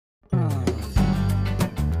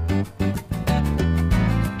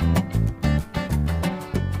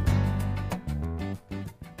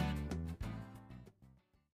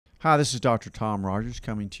Hi, this is Dr. Tom Rogers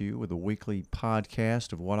coming to you with a weekly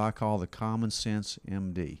podcast of what I call the Common Sense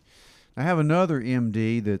MD. I have another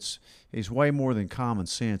MD he's way more than common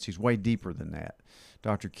sense. He's way deeper than that.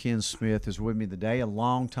 Dr. Ken Smith is with me today, a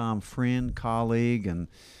longtime friend, colleague, and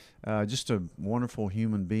just a wonderful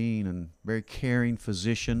human being and very caring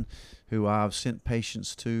physician who I've sent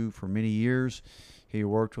patients to for many years. He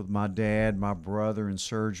worked with my dad, my brother in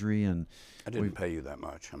surgery, and I didn't pay you that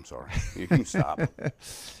much. I'm sorry. You can stop.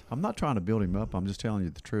 I'm not trying to build him up. I'm just telling you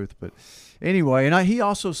the truth. But anyway, and I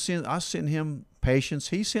send him patients.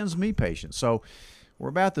 He sends me patients. So we're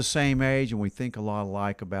about the same age, and we think a lot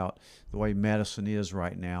alike about the way medicine is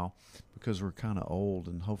right now because we're kind of old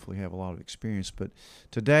and hopefully have a lot of experience. But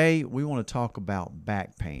today we want to talk about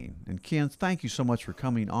back pain. And Ken, thank you so much for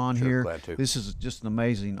coming on Sure, here. glad to. This is just an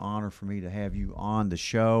amazing honor for me to have you on the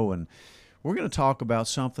show. And we're going to talk about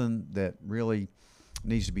something that really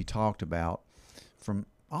needs to be talked about from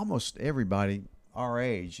almost everybody our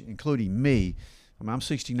age, including me. I mean, I'm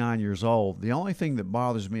 69 years old. The only thing that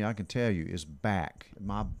bothers me, I can tell you, is back.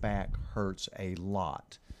 My back hurts a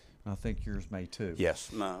lot. And I think yours may too.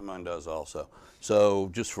 Yes, mine does also. So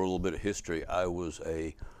just for a little bit of history, I was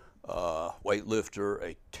a weightlifter,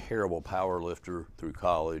 a terrible power lifter through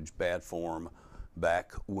college, bad form,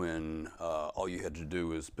 back when all you had to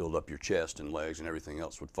do is build up your chest and legs and everything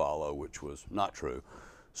else would follow, which was not true.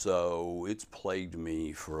 So it's plagued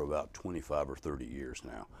me for about 25 or 30 years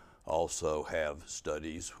now. Also have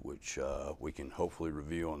studies, which we can hopefully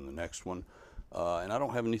review on the next one. And I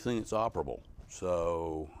don't have anything that's operable.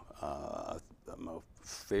 So I'm a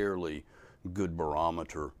fairly good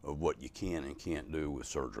barometer of what you can and can't do with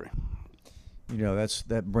surgery. You know,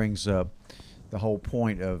 that brings up the whole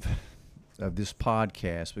point of this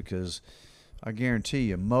podcast, because I guarantee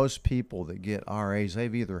you most people that get RAs,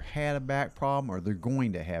 they've either had a back problem or they're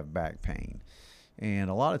going to have back pain. And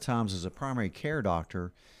a lot of times as a primary care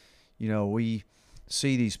doctor, you know, we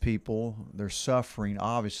see these people, they're suffering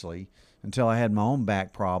obviously. Until I had my own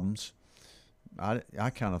back problems, I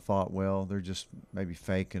kind of thought, well, they're just maybe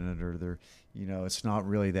faking it, or they're, you know, it's not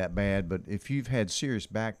really that bad. But if you've had serious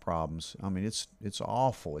back problems, I mean, it's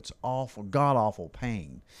awful. It's awful, god awful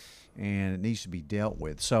pain, and it needs to be dealt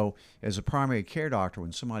with. So as a primary care doctor,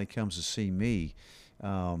 when somebody comes to see me,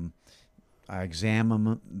 I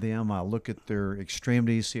examine them. I look at their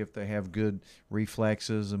extremities, see if they have good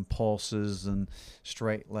reflexes and pulses and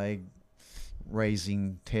straight leg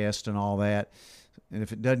raising test and all that. And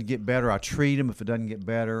if it doesn't get better, I treat them. If it doesn't get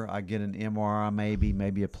better, I get an MRI,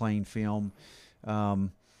 maybe a plain film.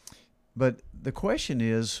 But the question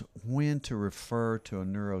is when to refer to a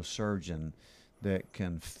neurosurgeon that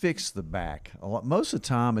can fix the back. Most of the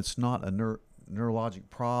time, it's not a neurologic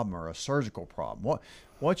problem or a surgical problem.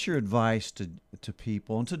 What's your advice to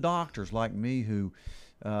people and to doctors like me who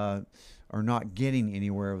are not getting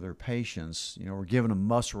anywhere with their patients? You know, we're giving them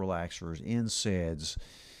muscle relaxers, NSAIDs,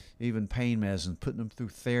 even pain medicine, putting them through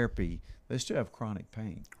therapy. They still have chronic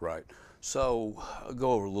pain. Right. So I'll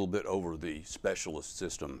go over a little bit over the specialist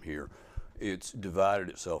system here. It's divided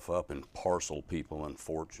itself up and parceled people,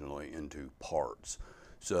 unfortunately, into parts.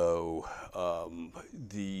 So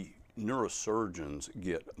the neurosurgeons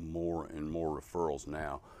get more and more referrals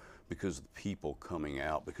now because of the people coming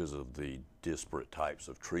out, because of the disparate types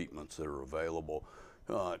of treatments that are available.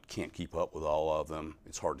 Can't keep up with all of them.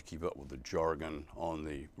 It's hard to keep up with the jargon on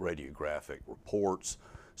the radiographic reports.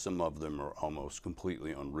 Some of them are almost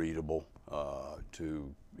completely unreadable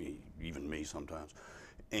to even me sometimes.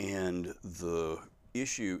 And the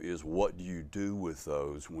issue is, what do you do with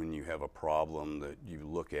those when you have a problem that you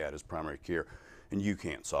look at as primary care and you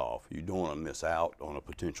can't solve? You don't want to miss out on a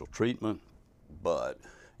potential treatment, but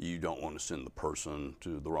you don't want to send the person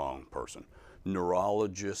to the wrong person.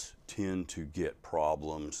 Neurologists tend to get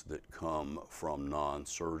problems that come from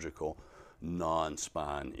non-surgical,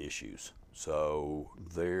 non-spine issues. So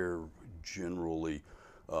they're generally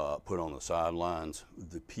put on the sidelines.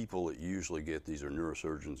 The people that usually get these are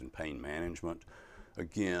neurosurgeons and pain management.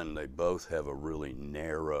 Again, they both have a really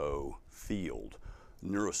narrow field.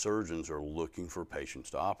 Neurosurgeons are looking for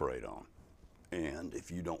patients to operate on. And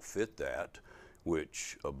if you don't fit that,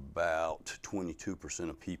 which about 22%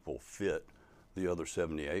 of people fit, the other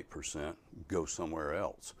 78% go somewhere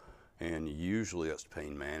else. And usually that's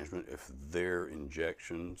pain management. If their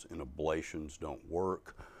injections and ablations don't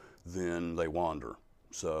work, then they wander.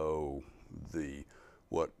 So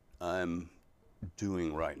what I'm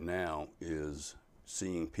doing right now is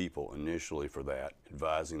seeing people initially for that,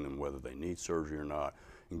 advising them whether they need surgery or not,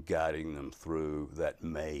 and guiding them through that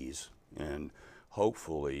maze, and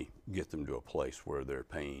hopefully get them to a place where their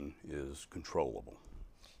pain is controllable.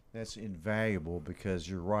 That's invaluable because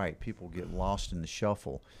you're right. People get lost in the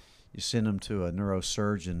shuffle. You send them to a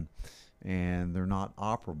neurosurgeon and they're not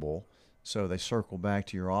operable, so they circle back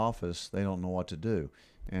to your office. They don't know what to do.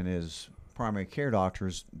 And as primary care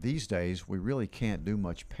doctors these days, we really can't do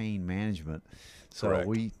much pain management. So Correct.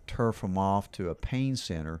 we turf them off to a pain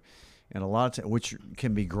center, and a lot of which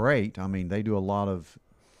can be great. I mean, they do a lot of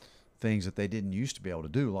things that they didn't used to be able to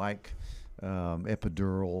do, like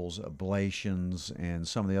epidurals, ablations, and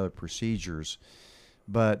some of the other procedures.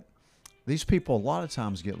 But these people a lot of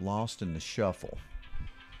times get lost in the shuffle.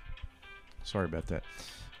 Sorry about that.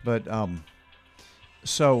 But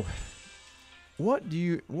so what do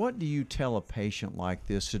you tell a patient like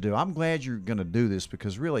this to do? I'm glad you're going to do this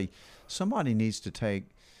because really somebody needs to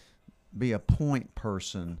be a point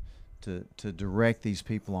person to direct these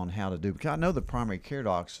people on how to do. Because I know the primary care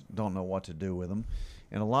docs don't know what to do with them,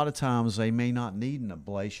 and a lot of times they may not need an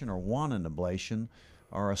ablation or want an ablation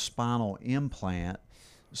or a spinal implant.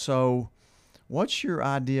 So what's your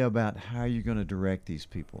idea about how you're going to direct these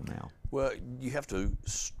people now? Well, you have to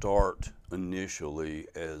start initially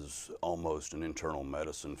as almost an internal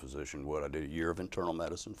medicine physician. What I did a year of internal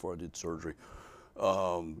medicine before I did surgery.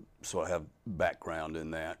 So I have background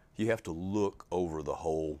in that. You have to look over the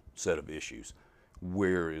whole set of issues.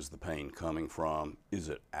 Where is the pain coming from? Is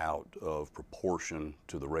it out of proportion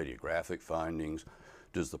to the radiographic findings?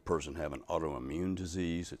 Does the person have an autoimmune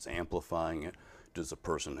disease? It's amplifying it. Does the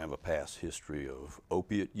person have a past history of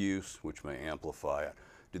opiate use, which may amplify it?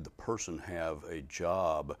 Did the person have a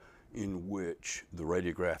job in which the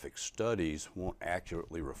radiographic studies won't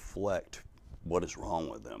accurately reflect what is wrong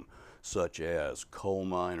with them, such as coal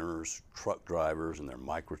miners, truck drivers in their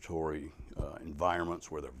migratory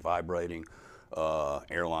environments where they're vibrating,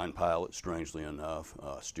 airline pilots, strangely enough,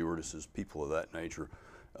 stewardesses, people of that nature,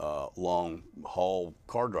 long haul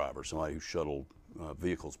car drivers, somebody who shuttled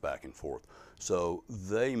vehicles back and forth. So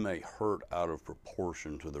they may hurt out of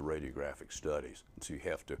proportion to the radiographic studies. So you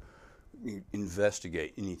have to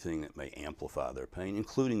investigate anything that may amplify their pain,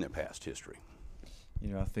 including their past history.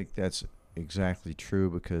 I think that's exactly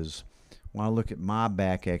true because when I look at my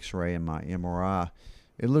back x-ray and my MRI,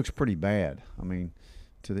 it looks pretty bad. I mean,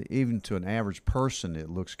 even to an average person, it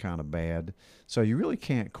looks kind of bad. So you really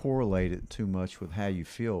can't correlate it too much with how you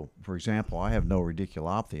feel. For example, I have no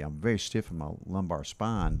radiculopathy. I'm very stiff in my lumbar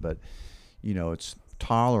spine, but it's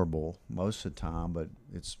tolerable most of the time, but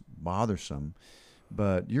it's bothersome.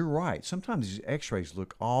 But you're right. Sometimes these x-rays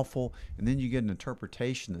look awful, and then you get an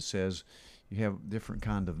interpretation that says you have different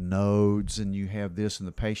kind of nodes, and you have this, and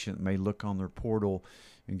the patient may look on their portal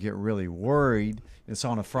and get really worried. It's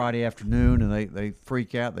on a Friday afternoon, and they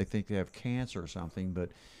freak out. They think they have cancer or something. But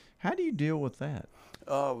how do you deal with that?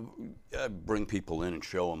 I bring people in and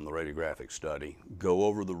show them the radiographic study, go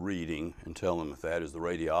over the reading and tell them if that is the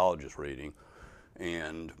radiologist reading.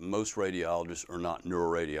 And most radiologists are not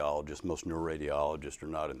neuroradiologists. Most neuroradiologists are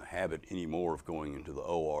not in the habit anymore of going into the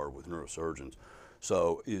OR with neurosurgeons.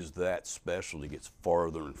 So as that specialty gets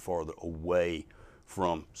farther and farther away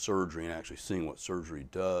from surgery and actually seeing what surgery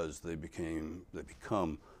does, they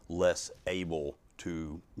become less able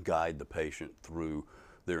to guide the patient through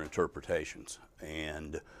their interpretations.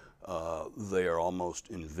 And they are almost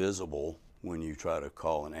invisible when you try to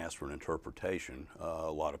call and ask for an interpretation.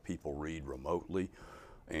 A lot of people read remotely,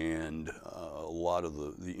 and a lot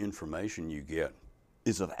of the information you get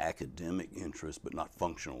is of academic interest but not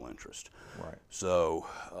functional interest. Right. So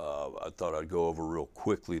I thought I'd go over real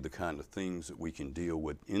quickly the kind of things that we can deal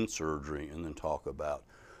with in surgery, and then talk about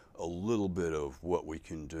a little bit of what we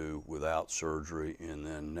can do without surgery, and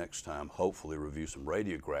then next time hopefully review some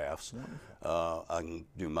radiographs. I can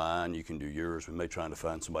do mine, you can do yours. We may try to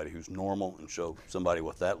find somebody who's normal and show somebody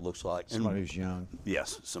what that looks like. Somebody who's young.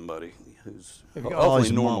 Yes, somebody who's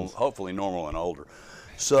hopefully normal and older.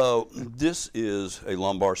 So this is a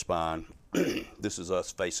lumbar spine. This is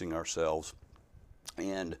us facing ourselves,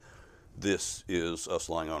 and this is us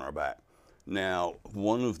lying on our back. Now,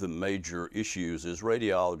 one of the major issues is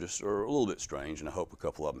radiologists are a little bit strange, and I hope a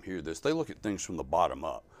couple of them hear this. They look at things from the bottom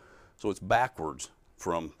up. So it's backwards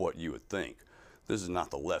from what you would think. This is not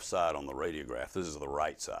the left side on the radiograph, this is the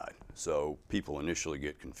right side. So people initially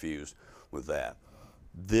get confused with that.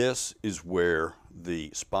 This is where the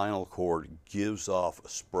spinal cord gives off a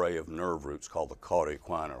spray of nerve roots called the cauda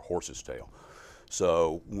equina, or horse's tail.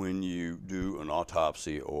 So when you do an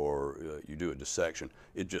autopsy or you do a dissection,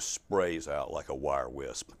 it just sprays out like a wire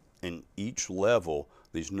wisp. And each level,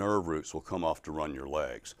 these nerve roots will come off to run your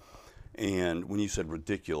legs. And when you said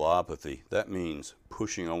radiculopathy, that means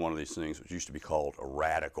pushing on one of these things, which used to be called a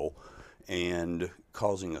radical, and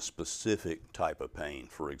causing a specific type of pain.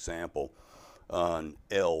 For example, An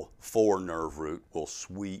L4 nerve root will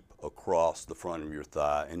sweep across the front of your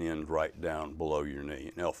thigh and end right down below your knee.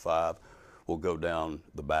 An L5 will go down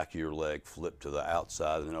the back of your leg, flip to the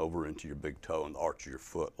outside, and over into your big toe and the arch of your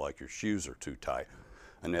foot like your shoes are too tight.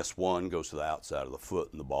 An S1 goes to the outside of the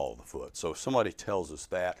foot and the ball of the foot. So if somebody tells us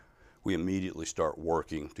that, we immediately start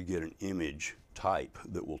working to get an image type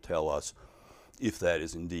that will tell us if that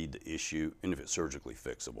is indeed the issue and if it's surgically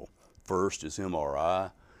fixable. First is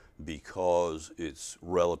MRI, because it's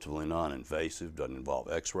relatively non-invasive, doesn't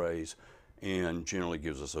involve x-rays, and generally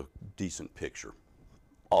gives us a decent picture.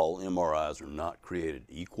 All MRIs are not created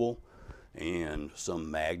equal, and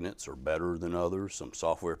some magnets are better than others, some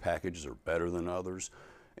software packages are better than others,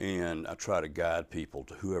 and I try to guide people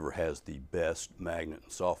to whoever has the best magnet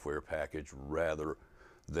and software package rather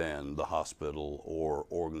than the hospital or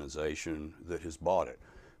organization that has bought it.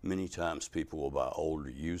 Many times people will buy older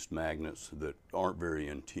used magnets that aren't very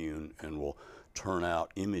in tune and will turn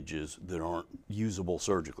out images that aren't usable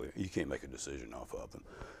surgically. You can't make a decision off of them.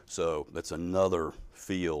 So that's another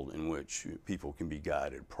field in which people can be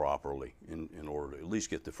guided properly in order to at least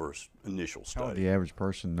get the first initial study. How would the average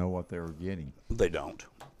person know what they were getting? They don't.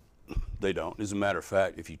 They don't. As a matter of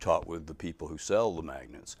fact, if you talk with the people who sell the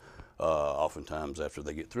magnets, oftentimes after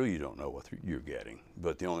they get through, you don't know what you're getting.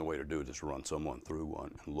 But the only way to do it is to run someone through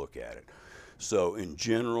one and look at it. So in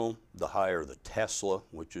general, the higher the Tesla,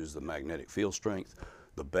 which is the magnetic field strength,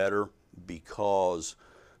 the better, because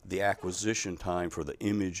the acquisition time for the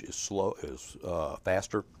image is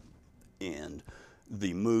faster, and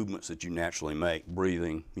the movements that you naturally make,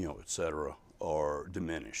 breathing, etc., are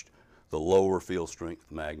diminished. The lower field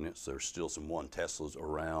strength magnets, there's still some 1 Teslas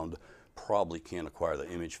around, probably can't acquire the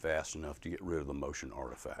image fast enough to get rid of the motion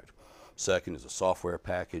artifact. Second is a software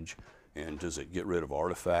package, and does it get rid of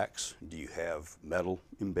artifacts? Do you have metal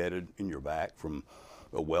embedded in your back from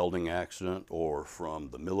a welding accident or from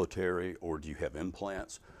the military, or do you have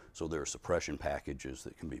implants? So there are suppression packages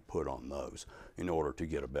that can be put on those in order to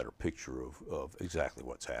get a better picture of exactly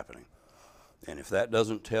what's happening. And if that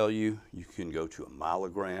doesn't tell you, you can go to a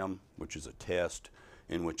myelogram, which is a test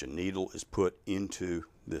in which a needle is put into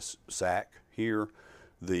this sac here.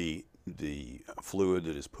 The fluid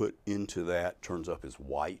that is put into that turns up as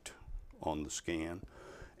white on the scan,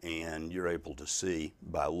 and you're able to see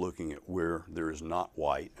by looking at where there is not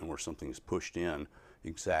white and where something is pushed in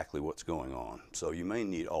exactly what's going on. So you may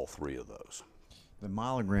need all 3 of those. The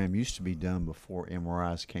myelogram used to be done before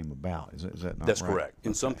MRIs came about. Is that not That's right? correct.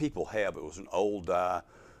 And some people have. It was an old dye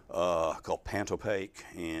called Pantopaque,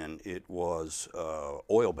 and it was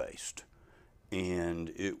oil-based.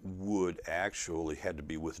 And it would actually had to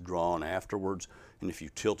be withdrawn afterwards. And if you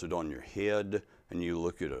tilt it on your head and you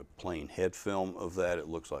look at a plain head film of that, it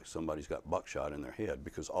looks like somebody's got buckshot in their head,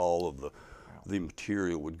 because all of the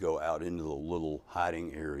material would go out into the little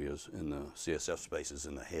hiding areas in the CSF spaces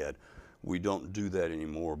in the head. We don't do that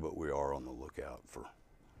anymore, but we are on the lookout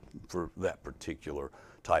for that particular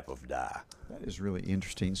type of dye. That is really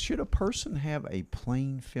interesting. Should a person have a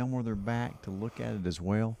plain film on their back to look at it as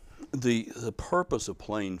well? The purpose of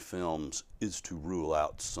plain films is to rule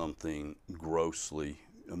out something grossly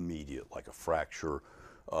immediate, like a fracture,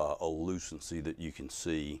 a lucency that you can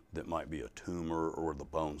see that might be a tumor, or the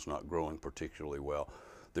bone's not growing particularly well.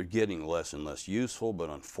 They're getting less and less useful, but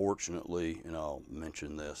unfortunately, and I'll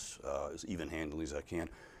mention this as even-handedly as I can,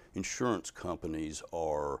 insurance companies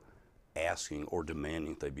are asking or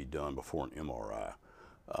demanding that they be done before an MRI.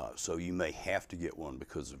 So you may have to get one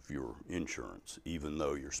because of your insurance, even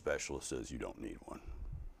though your specialist says you don't need one.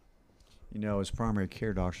 As primary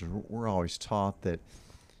care doctors, we're always taught that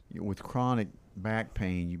with chronic back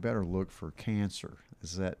pain, you better look for cancer.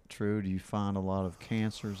 Is that true? Do you find a lot of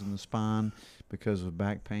cancers in the spine because of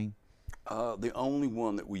back pain? The only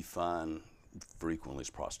one that we find frequently is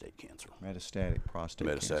prostate cancer. Metastatic prostate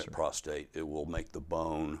cancer. Metastatic prostate. It will make the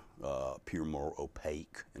bone appear more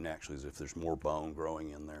opaque, and actually as if there's more bone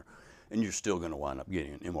growing in there. And you're still going to wind up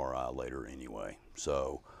getting an MRI later anyway.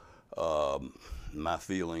 So my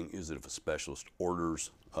feeling is that if a specialist orders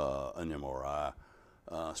an MRI,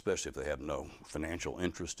 especially if they have no financial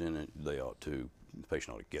interest in it, the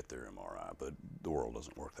patient ought to get their MRI, but the world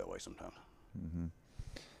doesn't work that way sometimes.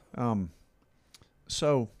 Mm-hmm.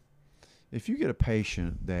 So if you get a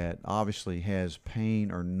patient that obviously has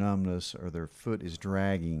pain or numbness, or their foot is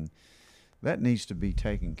dragging, that needs to be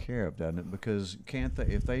taken care of, doesn't it? Because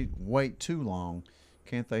if they wait too long,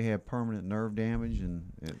 can't they have permanent nerve damage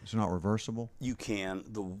and it's not reversible? You can.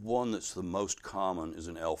 The one that's the most common is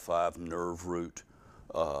an L5 nerve root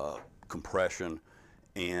compression,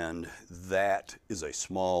 And that is a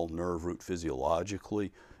small nerve root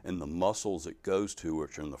physiologically, and the muscles it goes to,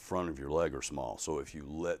 which are in the front of your leg, are small. So if you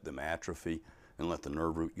let them atrophy and let the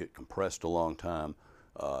nerve root get compressed a long time,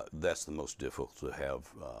 that's the most difficult to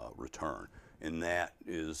have return. And that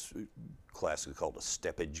is classically called a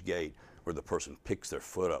steppage gait, where the person picks their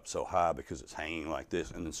foot up so high because it's hanging like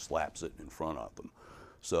this and then slaps it in front of them.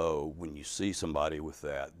 So when you see somebody with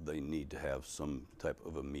that, they need to have some type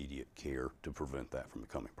of immediate care to prevent that from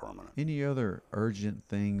becoming permanent. Any other urgent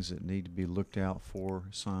things that need to be looked out for,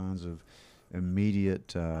 signs of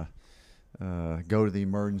immediate go to the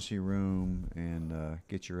emergency room and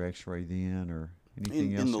get your x-ray then, or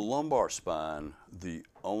anything else? In the lumbar spine, the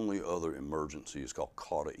only other emergency is called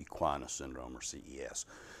cauda equina syndrome, or CES.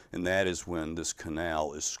 And that is when this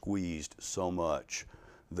canal is squeezed so much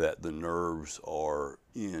that the nerves are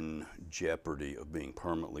in jeopardy of being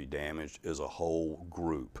permanently damaged as a whole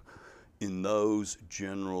group. In those,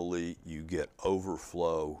 generally, you get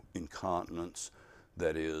overflow incontinence.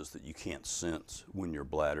 That is, that you can't sense when your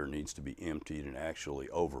bladder needs to be emptied and actually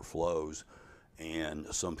overflows. And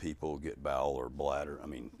some people get bowel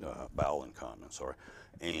incontinence, sorry.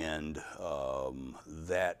 And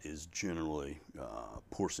that is generally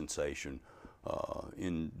poor sensation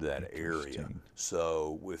in that area.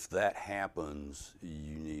 So if that happens,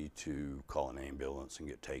 you need to call an ambulance and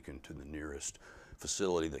get taken to the nearest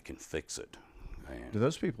facility that can fix it. And do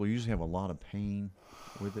those people usually have a lot of pain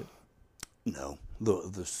with it? no.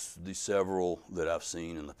 The several that I've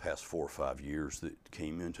seen in the past 4 or 5 years that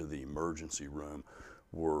came into the emergency room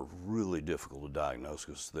were really difficult to diagnose,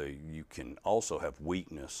 because you can also have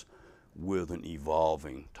weakness with an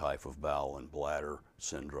evolving type of bowel and bladder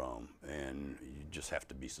syndrome, and you just have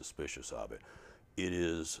to be suspicious of it. It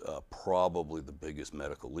is probably the biggest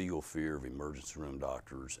medical legal fear of emergency room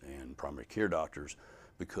doctors and primary care doctors,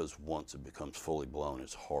 because once it becomes fully blown,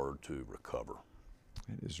 it's hard to recover.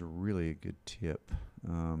 It is really a good tip.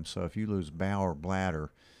 So if you lose bowel or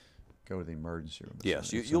bladder, go to the emergency room.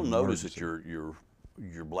 Yes, you'll notice that your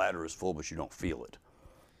bladder is full, but you don't feel it.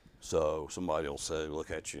 So somebody will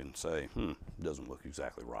look at you and say, it doesn't look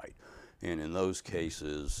exactly right. And in those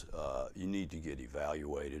cases, you need to get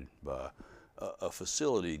evaluated by a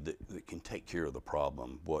facility that can take care of the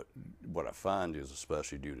problem. What I find is,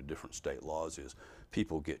 especially due to different state laws, is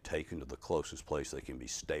people get taken to the closest place they can be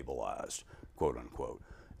stabilized, quote unquote.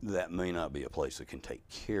 That may not be a place that can take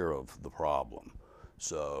care of the problem.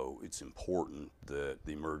 So it's important that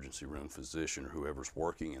the emergency room physician or whoever's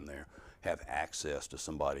working in there have access to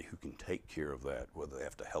somebody who can take care of that, whether they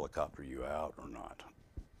have to helicopter you out or not.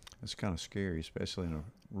 It's kind of scary, especially in a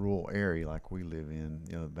rural area like we live in,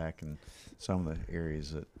 back in some of the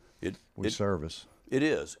areas that we service. It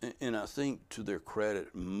is, and I think, to their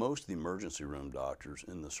credit, most of the emergency room doctors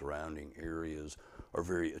in the surrounding areas are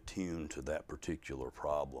very attuned to that particular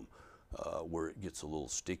problem. Where it gets a little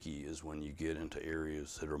sticky is when you get into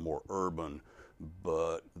areas that are more urban,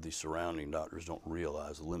 but the surrounding doctors don't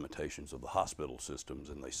realize the limitations of the hospital systems,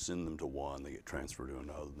 and they send them to one, they get transferred to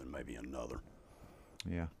another, then maybe another.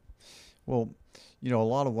 Yeah. Well, a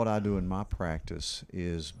lot of what I do in my practice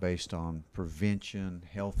is based on prevention,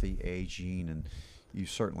 healthy aging, and you've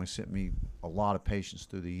certainly sent me a lot of patients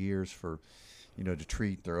through the years for, to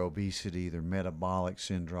treat their obesity, their metabolic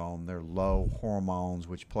syndrome, their low hormones,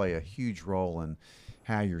 which play a huge role in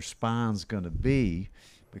how your spine's going to be,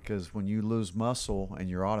 because when you lose muscle and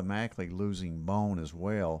you're automatically losing bone as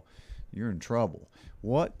well, you're in trouble.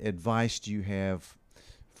 What advice do you have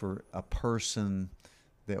for a person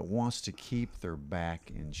that wants to keep their back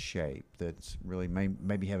in shape, that's really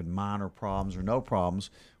maybe having minor problems or no problems?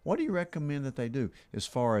 What do you recommend that they do? As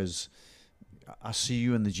far as, I see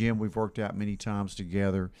you in the gym, we've worked out many times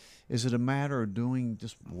together. Is it a matter of doing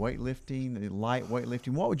just weightlifting, light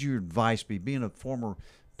weightlifting? What would your advice be? Being a former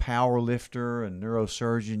power lifter and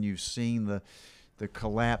neurosurgeon, you've seen the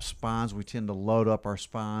collapsed spines. We tend to load up our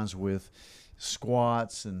spines with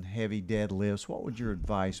squats and heavy deadlifts. What would your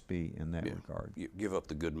advice be in that regard? Give up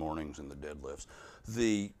the good mornings and the deadlifts.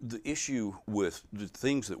 The issue with the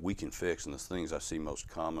things that we can fix, and the things I see most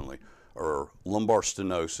commonly, are lumbar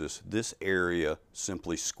stenosis. This area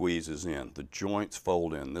simply squeezes in. The joints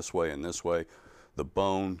fold in this way and this way. The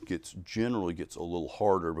bone generally gets a little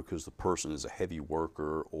harder because the person is a heavy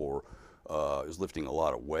worker or is lifting a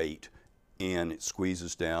lot of weight, and it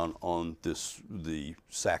squeezes down on the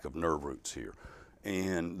sac of nerve roots here.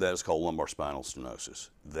 And that is called lumbar spinal stenosis.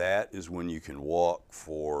 That is when you can walk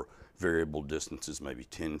for variable distances, maybe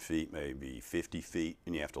 10 feet, maybe 50 feet,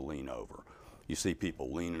 and you have to lean over. You see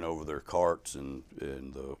people leaning over their carts in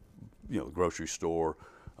the grocery store.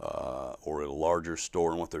 or at a larger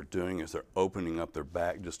store, and what they're doing is they're opening up their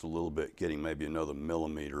back just a little bit, getting maybe another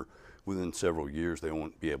millimeter. Within several years, they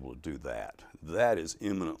won't be able to do that. That is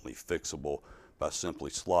imminently fixable by simply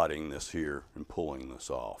slotting this here and pulling this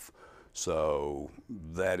off. So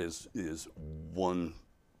that is one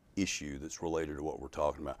issue that's related to what we're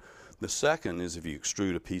talking about. The second is if you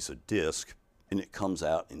extrude a piece of disc and it comes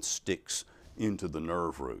out and sticks into the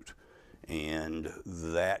nerve root. And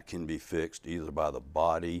that can be fixed either by the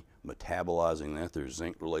body metabolizing that. There's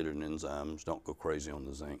zinc-related enzymes. Don't go crazy on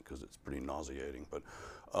the zinc because it's pretty nauseating, but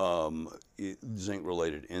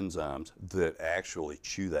zinc-related enzymes that actually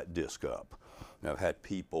chew that disc up. Now, I've had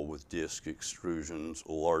people with disc extrusions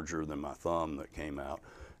larger than my thumb that came out,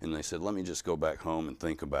 and they said, let me just go back home and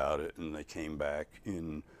think about it. And they came back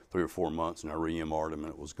in 3 or 4 months, and I re-MR'd them,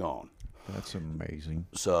 and it was gone. That's amazing.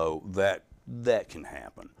 So that can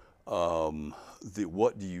happen.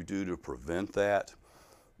 What do you do to prevent that?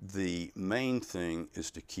 The main thing is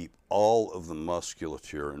to keep all of the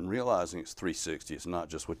musculature, and realizing it's 360. It's not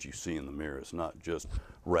just what you see in the mirror. It's not just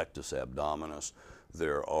rectus abdominis.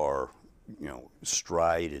 There are,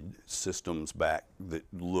 striated systems back that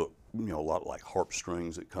look, a lot like harp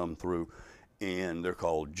strings that come through, and they're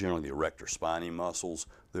called generally the erector spinae muscles.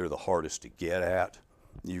 They're the hardest to get at.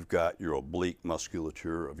 You've got your oblique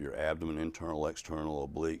musculature of your abdomen, internal, external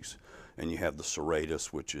obliques, and you have the serratus,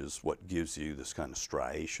 which is what gives you this kind of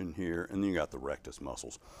striation here, and then you got the rectus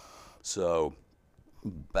muscles. So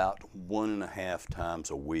about 1.5 times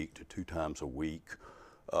a week to 2 times a week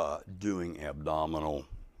doing abdominal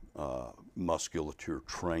musculature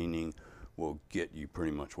training will get you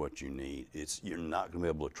pretty much what you need. You're not going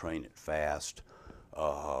to be able to train it fast.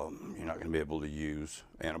 You're not going to be able to use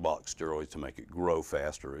anabolic steroids to make it grow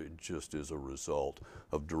faster. It just is a result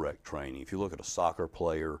of direct training. If you look at a soccer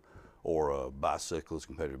player or a bicyclist,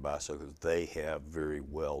 competitive bicyclist, they have very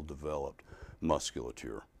well developed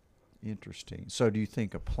musculature. Interesting. So do you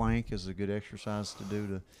think a plank is a good exercise to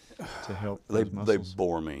do to help those muscles? They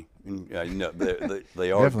bore me. They are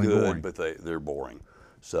Definitely good, boring. but they're boring.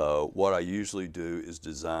 So what I usually do is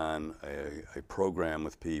design a program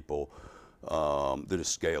with people that is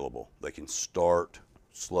scalable. They can start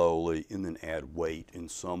slowly and then add weight in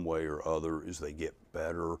some way or other as they get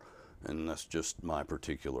better, and that's just my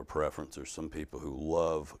particular preference. There's some people who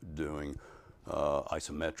love doing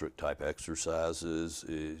isometric type exercises.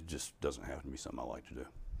 It just doesn't have to be something I like to do.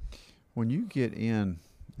 When you get in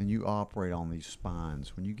and you operate on these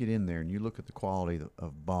spines, when you get in there and you look at the quality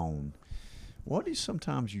of bone, what do you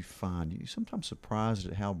sometimes find? Are you sometimes surprised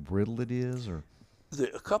at how brittle it is, or?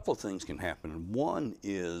 A couple of things can happen. One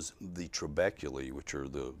is the trabeculae, which are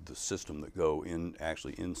the system that go in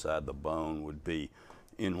actually inside the bone, would be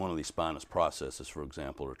in one of these spinous processes, for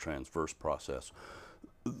example, or a transverse process.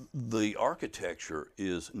 The architecture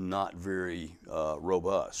is not very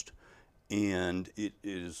robust, and it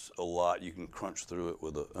is a lot. You can crunch through it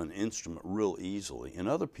with an instrument real easily. In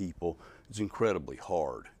other people, it's incredibly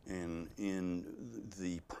hard. And in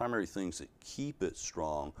the primary things that keep it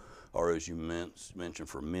strong are, as you mentioned,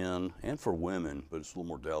 for men and for women, but it's a little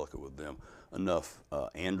more delicate with them, enough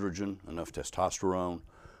androgen, enough testosterone,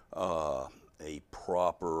 a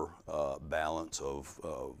proper balance of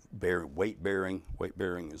weight bearing. Weight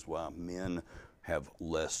bearing is why men have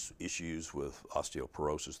less issues with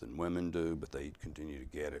osteoporosis than women do, but they continue to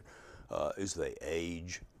get it as they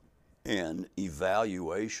age. And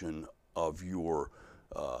evaluation of your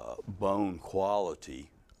bone quality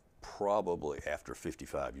probably after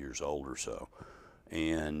 55 years old or so.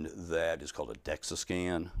 And that is called a DEXA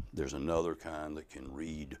scan. There's another kind that can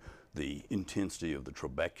read the intensity of the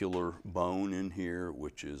trabecular bone in here,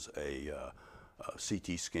 which is a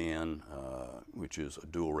CT scan, which is a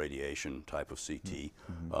dual radiation type of CT,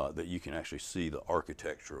 that you can actually see the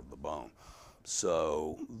architecture of the bone.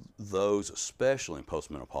 So those, especially in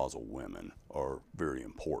postmenopausal women, are very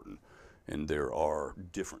important. And there are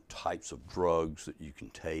different types of drugs that you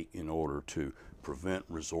can take in order to prevent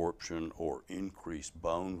resorption or increase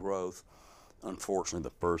bone growth. Unfortunately,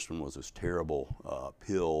 the first one was this terrible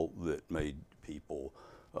pill that made people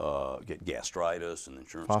get gastritis, and the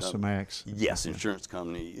insurance Fosamax. Yes, insurance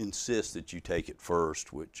company insists that you take it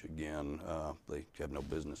first, which again, they have no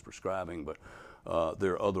business prescribing, but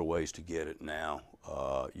there are other ways to get it now.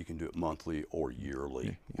 You can do it monthly or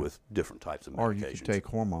yearly with different types of medications. Or you can take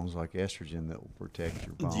hormones like estrogen that will protect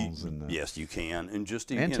your bones. Yes, you can. And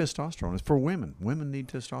testosterone. It's for women. Women need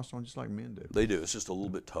testosterone just like men do. They do. It's just a little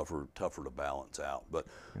bit tougher to balance out. But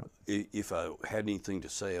if I had anything to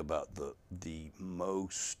say about the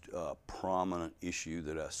most prominent issue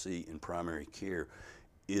that I see in primary care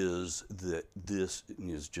is that this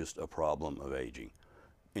is just a problem of aging.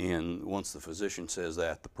 And once the physician says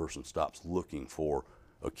that, the person stops looking for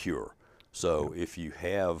a cure. So if you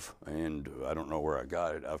have, and I don't know where I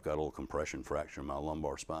got it, I've got a little compression fracture in my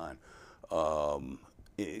lumbar spine.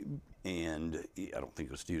 And I don't think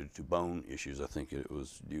it was due to bone issues. I think it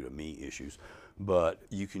was due to me issues. But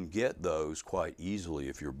you can get those quite easily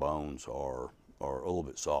if your bones are a little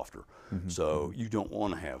bit softer. So you don't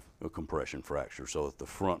want to have a compression fracture. So if the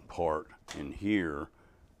front part in here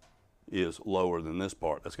is lower than this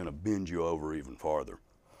part, that's going to bend you over even farther.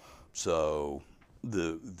 So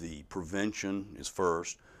the prevention is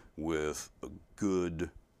first, with a good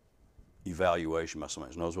evaluation by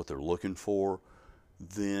somebody who knows what they're looking for,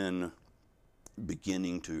 then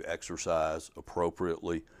beginning to exercise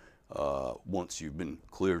appropriately once you've been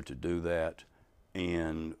cleared to do that,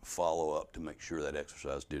 and follow up to make sure that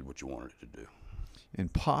exercise did what you wanted it to do.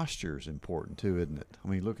 And posture is important too, isn't it? I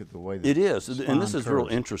mean, look at the way that it is, spine and this is real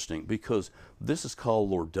curves. interesting because this is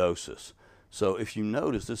called lordosis. So if you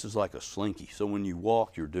notice, this is like a slinky. So when you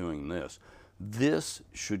walk, you're doing this. This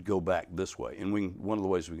should go back this way. And one of the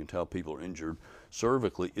ways we can tell people are injured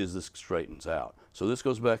cervically is this straightens out. So this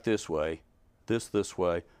goes back this way, this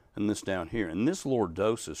way, and this down here. And this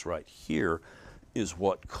lordosis right here is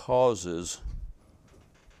what causes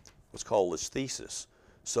what's called listhesis.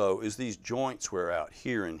 So as these joints wear out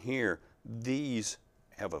here and here, these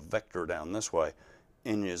have a vector down this way,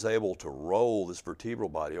 and is able to roll this vertebral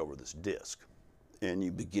body over this disc. And you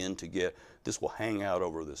begin to get, this will hang out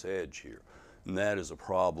over this edge here. And that is a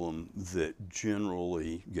problem that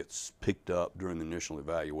generally gets picked up during the initial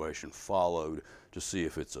evaluation, followed to see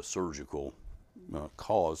if it's a surgical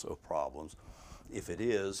cause of problems. If it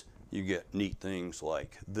is, you get neat things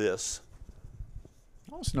like this.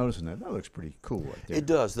 I was noticing that. That looks pretty cool right there. It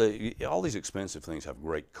does. All these expensive things have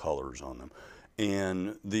great colors on them.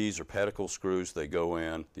 And these are pedicle screws. They go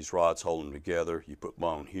in. These rods hold them together. You put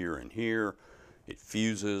bone here and here. It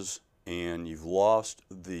fuses, and you've lost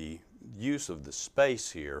the use of the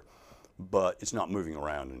space here, but it's not moving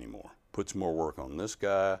around anymore. Puts more work on this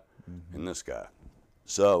guy and this guy.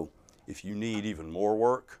 So if you need even more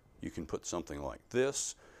work, you can put something like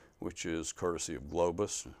this, which is courtesy of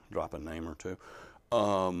Globus. Drop a name or two.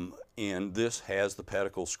 And this has the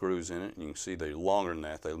pedicle screws in it, and you can see they're longer than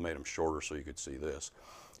that. They made them shorter so you could see this.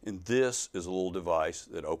 And this is a little device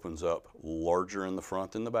that opens up larger in the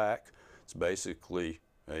front than the back. It's basically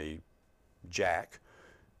a jack,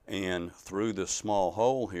 and through this small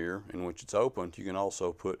hole here in which it's opened, you can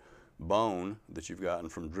also put bone that you've gotten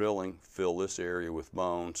from drilling, fill this area with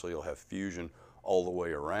bone, so you'll have fusion all the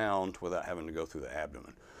way around without having to go through the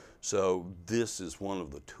abdomen. So this is one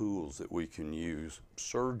of the tools that we can use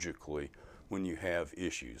surgically when you have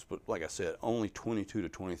issues. But like I said, only 22 to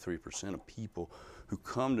 23% of people who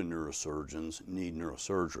come to neurosurgeons need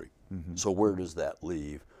neurosurgery. So where does that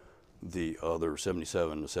leave the other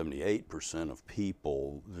 77 to 78% of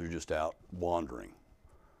people that are just out wandering?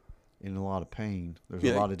 In a lot of pain. There's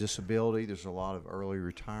Yeah. a lot of disability. There's a lot of early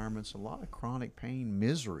retirements, a lot of chronic pain,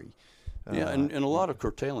 misery. Yeah, and a lot of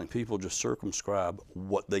curtailing. People just circumscribe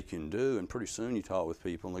what they can do, and pretty soon you talk with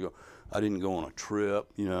people and they go, I didn't go on a trip,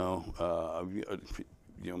 my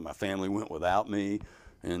family went without me,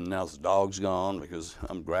 and now the dog's gone because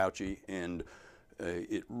I'm grouchy, and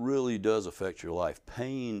it really does affect your life.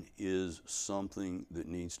 Pain is something that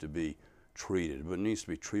needs to be treated, but it needs to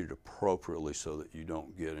be treated appropriately so that you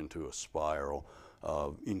don't get into a spiral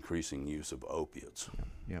of increasing use of opiates.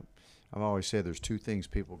 Yep. I've always said there's two things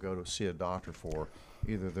people go to see a doctor for.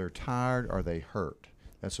 Either they're tired or they hurt.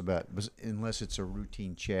 That's about, unless it's a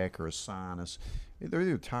routine check or a sinus. They're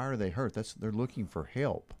either tired or they hurt. They're looking for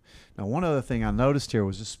help. Now, one other thing I noticed here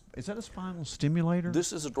was this, is that a spinal stimulator?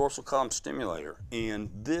 This is a dorsal column stimulator, and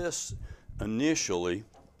this initially,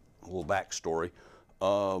 a little backstory,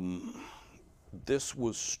 this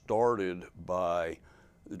was started by,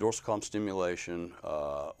 the dorsal column stimulation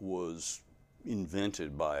was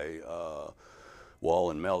invented by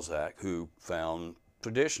Wall and Melzack, who found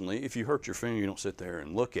traditionally, if you hurt your finger, you don't sit there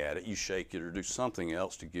and look at it, you shake it or do something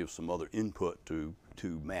else to give some other input to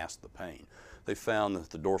mask the pain. They found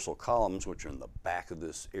that the dorsal columns, which are in the back of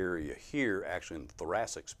this area here, actually in the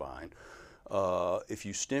thoracic spine, if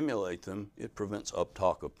you stimulate them, it prevents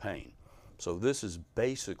uptalk of pain. So this is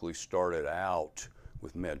basically started out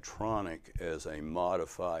with Medtronic as a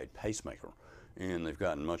modified pacemaker. And they've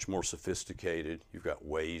gotten much more sophisticated. You've got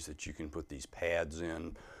ways that you can put these pads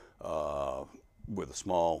in with a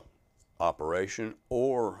small operation,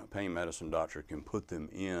 or a pain medicine doctor can put them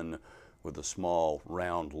in with a small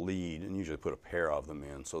round lead, and usually put a pair of them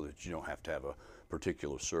in so that you don't have to have a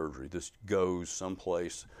particular surgery. This goes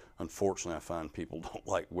someplace. Unfortunately, I find people don't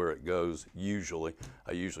like where it goes usually.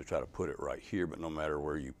 I usually try to put it right here, but no matter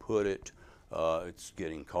where you put it, it's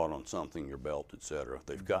getting caught on something, your belt, etc.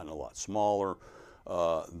 They've gotten a lot smaller.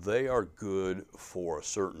 They are good for a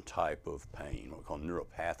certain type of pain, what we call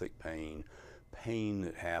neuropathic pain, pain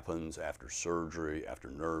that happens after surgery,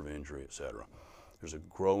 after nerve injury, etc. There's a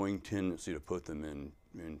growing tendency to put them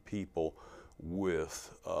in people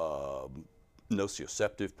with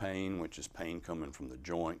nociceptive pain, which is pain coming from the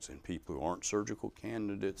joints, and people who aren't surgical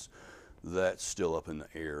candidates. That's still up in the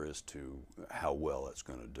air as to how well that's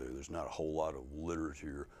going to do. There's not a whole lot of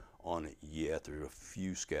literature on it yet. There are a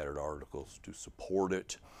few scattered articles to support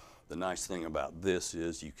it. The nice thing about this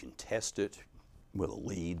is you can test it with a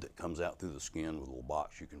lead that comes out through the skin with a little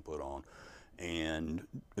box you can put on and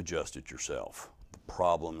adjust it yourself. The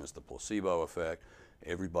problem is the placebo effect.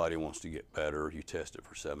 Everybody wants to get better. You test it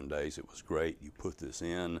for 7 days. It was great. You put this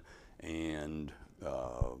in, and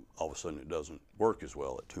all of a sudden it doesn't work as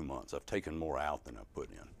well at 2 months. I've taken more out than I've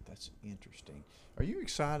put in. That's interesting. Are you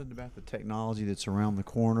excited about the technology that's around the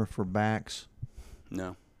corner for backs?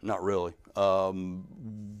 No, not really.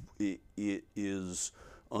 It is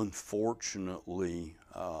unfortunately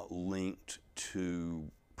linked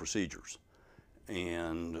to procedures.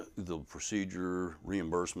 And the procedure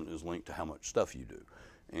reimbursement is linked to how much stuff you do.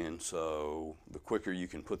 And so the quicker you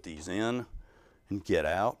can put these in and get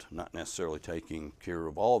out, not necessarily taking care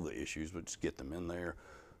of all of the issues, but just get them in there,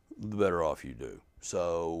 the better off you do.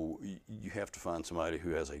 So you have to find somebody who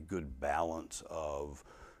has a good balance of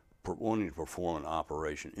wanting to perform an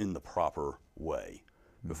operation in the proper way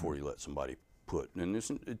before you let somebody put. And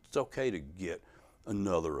it's okay to get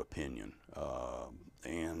another opinion.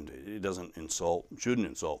 And it shouldn't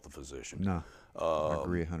insult the physician. No, I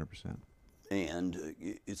agree 100%. And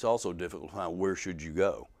it's also difficult to find where should you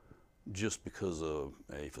go. Just because a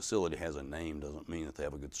facility has a name doesn't mean that they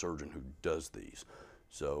have a good surgeon who does these.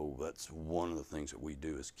 So that's one of the things that we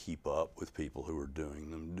do is keep up with people who are doing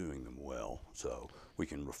them well. So we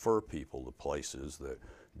can refer people to places that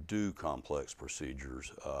do complex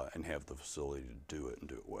procedures and have the facility to do it and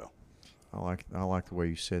do it well. I like the way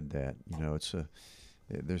you said that. You know,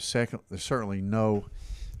 there's certainly no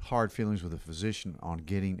hard feelings with a physician on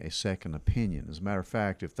getting a second opinion. As a matter of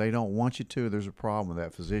fact, if they don't want you to, there's a problem with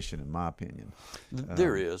that physician, in my opinion.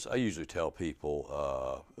 There is. I usually tell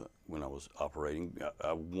people when I was operating,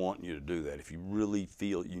 I want you to do that if you really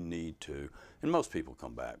feel you need to. And most people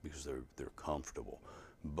come back because they're comfortable.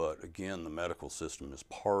 But again, the medical system has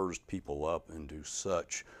parsed people up into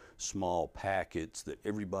such small packets that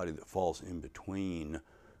everybody that falls in between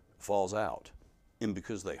falls out. And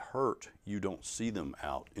because they hurt, you don't see them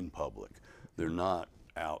out in public. They're not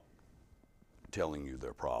out telling you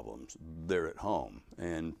their problems. They're at home,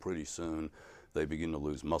 and pretty soon they begin to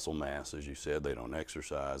lose muscle mass, as you said. They don't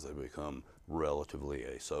exercise. They become relatively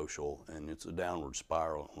asocial, and it's a downward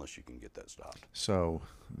spiral unless you can get that stopped. So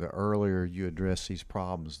the earlier you address these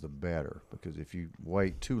problems, the better, because if you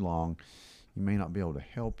wait too long, you may not be able to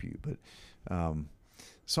help you. But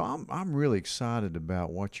so I'm really excited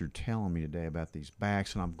about what you're telling me today about these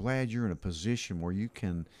backs, and I'm glad you're in a position where you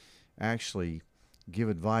can actually give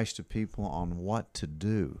advice to people on what to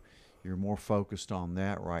do. You're more focused on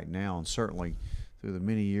that right now, and certainly through the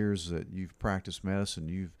many years that you've practiced medicine,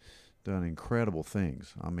 you've done incredible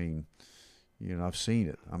things. I mean, you know, I've seen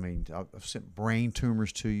it. I mean, I've sent brain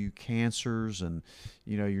tumors to you, cancers, and,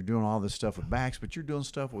 you know, you're doing all this stuff with backs, but you're doing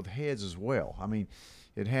stuff with heads as well. I mean,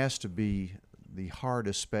 it has to be the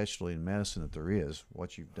hardest specialty in medicine that there is,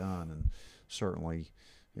 what you've done, and certainly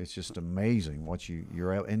it's just amazing what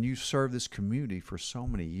you're out, and you've served this community for so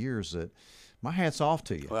many years that my hat's off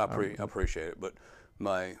to you. Well, I appreciate it, but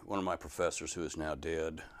one of my professors, who is now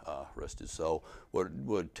dead, rest his soul,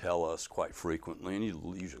 would tell us quite frequently, and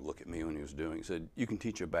he'd usually look at me when he was doing it, he said, you can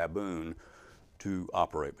teach a baboon to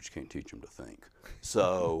operate, but you can't teach him to think.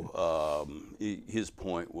 So his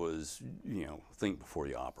point was, you know, think before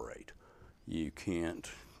you operate. You can't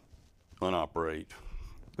unoperate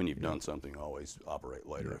when you've done something, always operate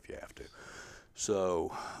later if you have to.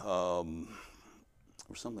 So there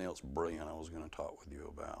was something else brilliant I was going to talk with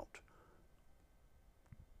you about.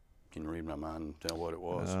 Can you read my mind and tell what it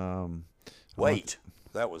was? Weight.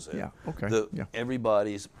 That was it. Yeah, okay.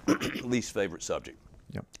 Everybody's least favorite subject.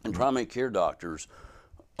 Yep. And primary care doctors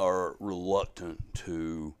are reluctant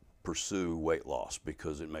to pursue weight loss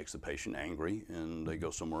because it makes the patient angry and they go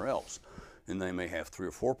somewhere else. And they may have 3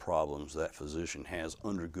 or 4 problems that physician has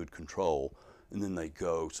under good control, and then they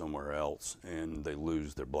go somewhere else and they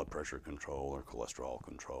lose their blood pressure control, their cholesterol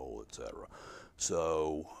control, etc.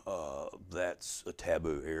 So that's a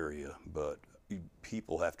taboo area, but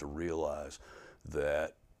people have to realize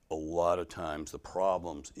that a lot of times the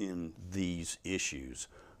problems in these issues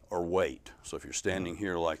are weight. So if you're standing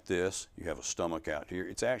here like this, you have a stomach out here,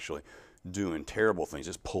 it's actually doing terrible things.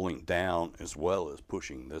 It's pulling down as well as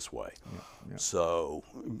pushing this way. Yeah. So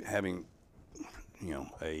having,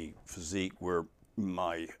 a physique where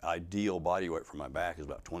my ideal body weight for my back is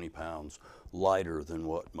about 20 pounds lighter than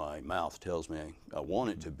what my mouth tells me I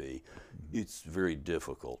want it to be, it's very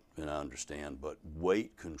difficult, and I understand, but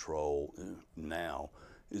weight control now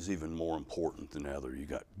is even more important than ever. You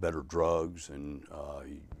got better drugs, and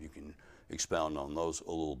you can expound on those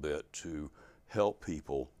a little bit to help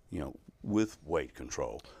people, with weight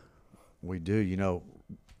control. We do.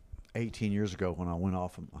 18 years ago when I went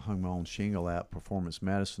off and hung my own shingle at Performance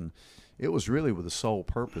Medicine, it was really with the sole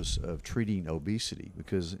purpose of treating obesity,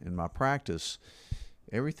 because in my practice,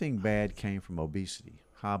 everything bad came from obesity: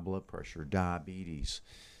 high blood pressure, diabetes,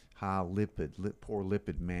 poor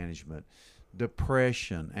lipid management,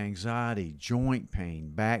 depression, anxiety, joint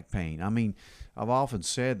pain, back pain. I mean, I've often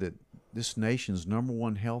said that this nation's number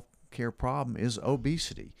one health care problem is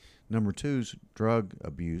obesity. Number two is drug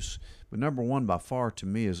abuse, but number one by far to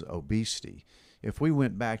me is obesity. If we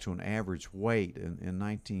went back to an average weight in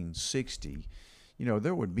 1960,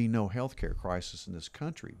 there would be no healthcare crisis in this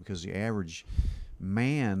country, because the average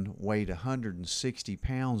man weighed 160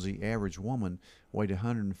 pounds, the average woman weighed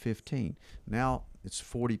 115. Now it's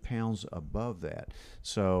 40 pounds above that.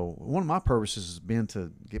 So one of my purposes has been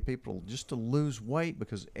to get people just to lose weight,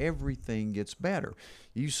 because everything gets better.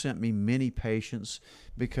 You sent me many patients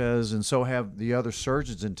and so have the other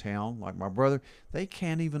surgeons in town, like my brother. They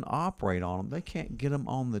can't even operate on them. They can't get them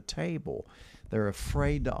on the table. They're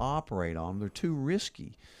afraid to operate on them. They're too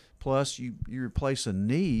risky. Plus, you replace a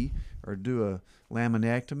knee or do a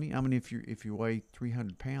laminectomy. I mean, if you weigh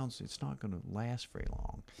 300 pounds, it's not going to last very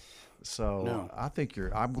long. So no. I think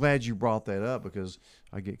I'm glad you brought that up, because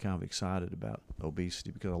I get kind of excited about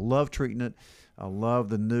obesity, because I love treating it. I love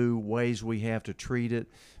the new ways we have to treat it.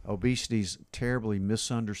 Obesity is terribly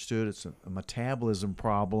misunderstood. It's a metabolism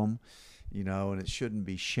problem, and it shouldn't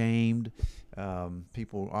be shamed.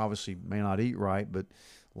 People obviously may not eat right, but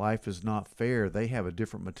life is not fair. They have a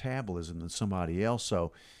different metabolism than somebody else.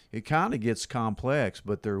 So it kind of gets complex,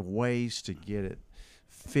 but there are ways to get it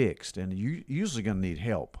fixed, and you're usually going to need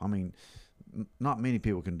help. I mean, not many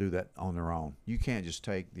people can do that on their own. You can't just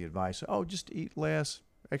take the advice, just eat less,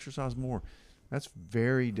 exercise more. That's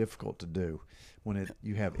very difficult to do when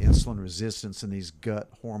you have insulin resistance and these gut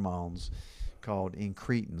hormones called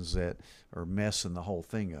incretins that are messing the whole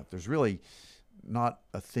thing up. There's really not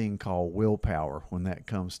a thing called willpower when that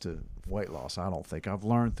comes to weight loss, I don't think. I've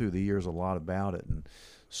learned through the years a lot about it, and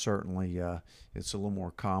certainly it's a little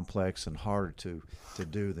more complex and harder to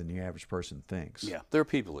do than the average person thinks. Yeah, there are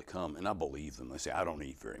people that come, and I believe them. They say, I don't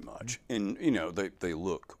eat very much. And, they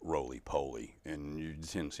look roly-poly, and you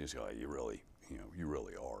tend to say, you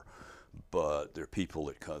really are. But there are people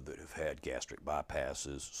that have had gastric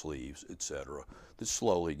bypasses, sleeves, etc., that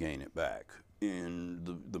slowly gain it back.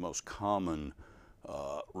 And the most common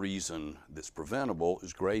reason that's preventable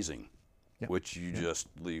is grazing, which you just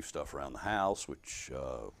leave stuff around the house, which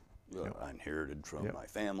I inherited from my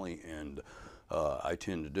family, and I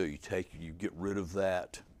tend to do. You get rid of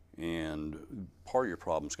that, and part of your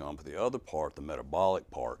problem's gone, but the other part, the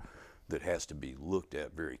metabolic part, that has to be looked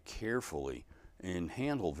at very carefully and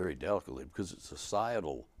handled very delicately, because it's a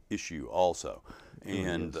societal issue also.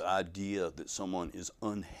 And the idea that someone is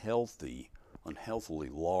unhealthily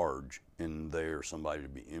large and they're somebody to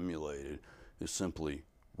be emulated is simply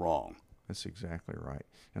wrong. That's exactly right.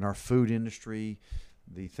 And our food industry,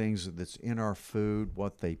 the things that's in our food,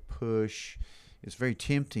 what they push, it's very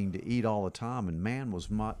tempting to eat all the time, and man was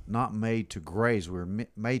not made to graze. We were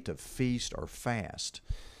made to feast or fast.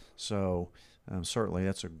 So certainly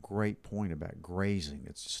that's a great point about grazing.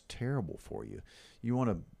 It's just terrible for you. You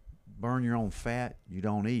want to burn your own fat, you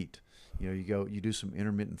don't eat. You do some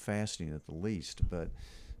intermittent fasting at the least, but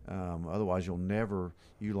otherwise you'll never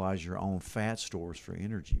utilize your own fat stores for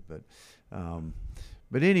energy.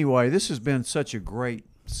 But anyway, this has been such a great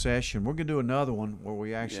session. We're going to do another one where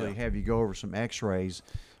we actually have you go over some x-rays,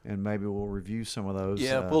 and maybe we'll review some of those.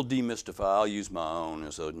 Yeah, we'll demystify. I'll use my own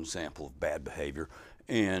as an example of bad behavior,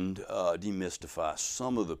 and demystify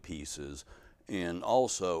some of the pieces. And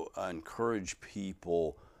also, I encourage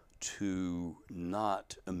people to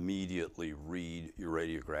not immediately read your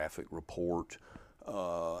radiographic report,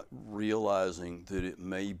 realizing that it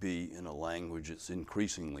may be in a language that's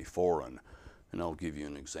increasingly foreign. And I'll give you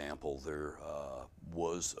an example. There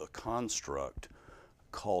was a construct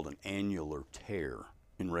called an annular tear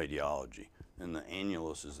in radiology. And the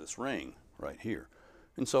annulus is this ring right here.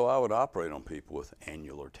 And so I would operate on people with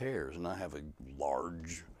annular tears. And I have a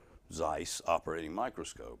large Zeiss operating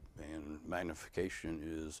microscope, and magnification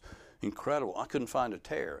is incredible. I couldn't find a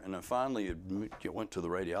tear. And I finally went to the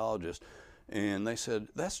radiologist, and they said,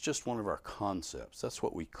 that's just one of our concepts. That's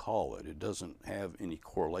what we call it. It doesn't have any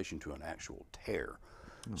correlation to an actual tear.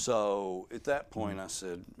 So at that point, I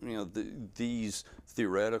said, you know, these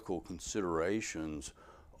theoretical considerations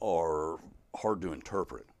are hard to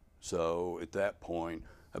interpret. So at that point,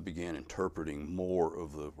 I began interpreting more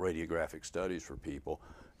of the radiographic studies for people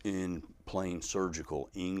in plain surgical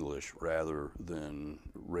English rather than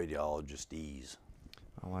radiologistese.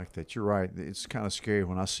 I like that. You're right. It's kind of scary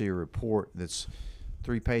when I see a report that's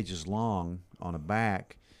 3 pages long on a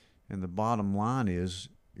back, and the bottom line is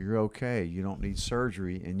you're okay. You don't need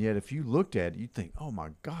surgery. And yet if you looked at it, you'd think, oh, my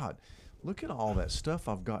God, look at all that stuff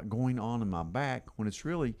I've got going on in my back, when it's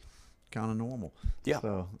really kind of normal. Yeah,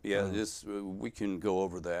 so, we can go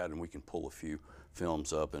over that, and we can pull a few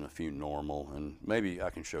films up and a few normal, and maybe I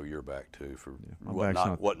can show your back too for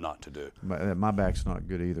what not to do. My back's not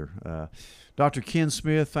good either. Dr. Ken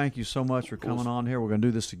Smith, thank you so much for coming on here. We're going to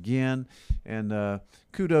do this again, and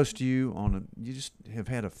kudos to you you just have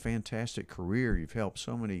had a fantastic career. You've helped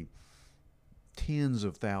so many tens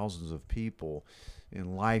of thousands of people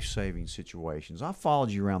in life-saving situations. I've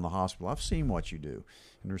followed you around the hospital. I've seen what you do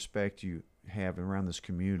and the respect you have around this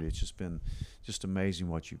community. It's just been just amazing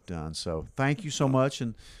what you've done. So thank you so much,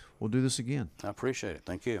 and we'll do this again. I appreciate it.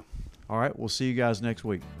 Thank you. All right, we'll see you guys next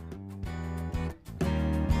week.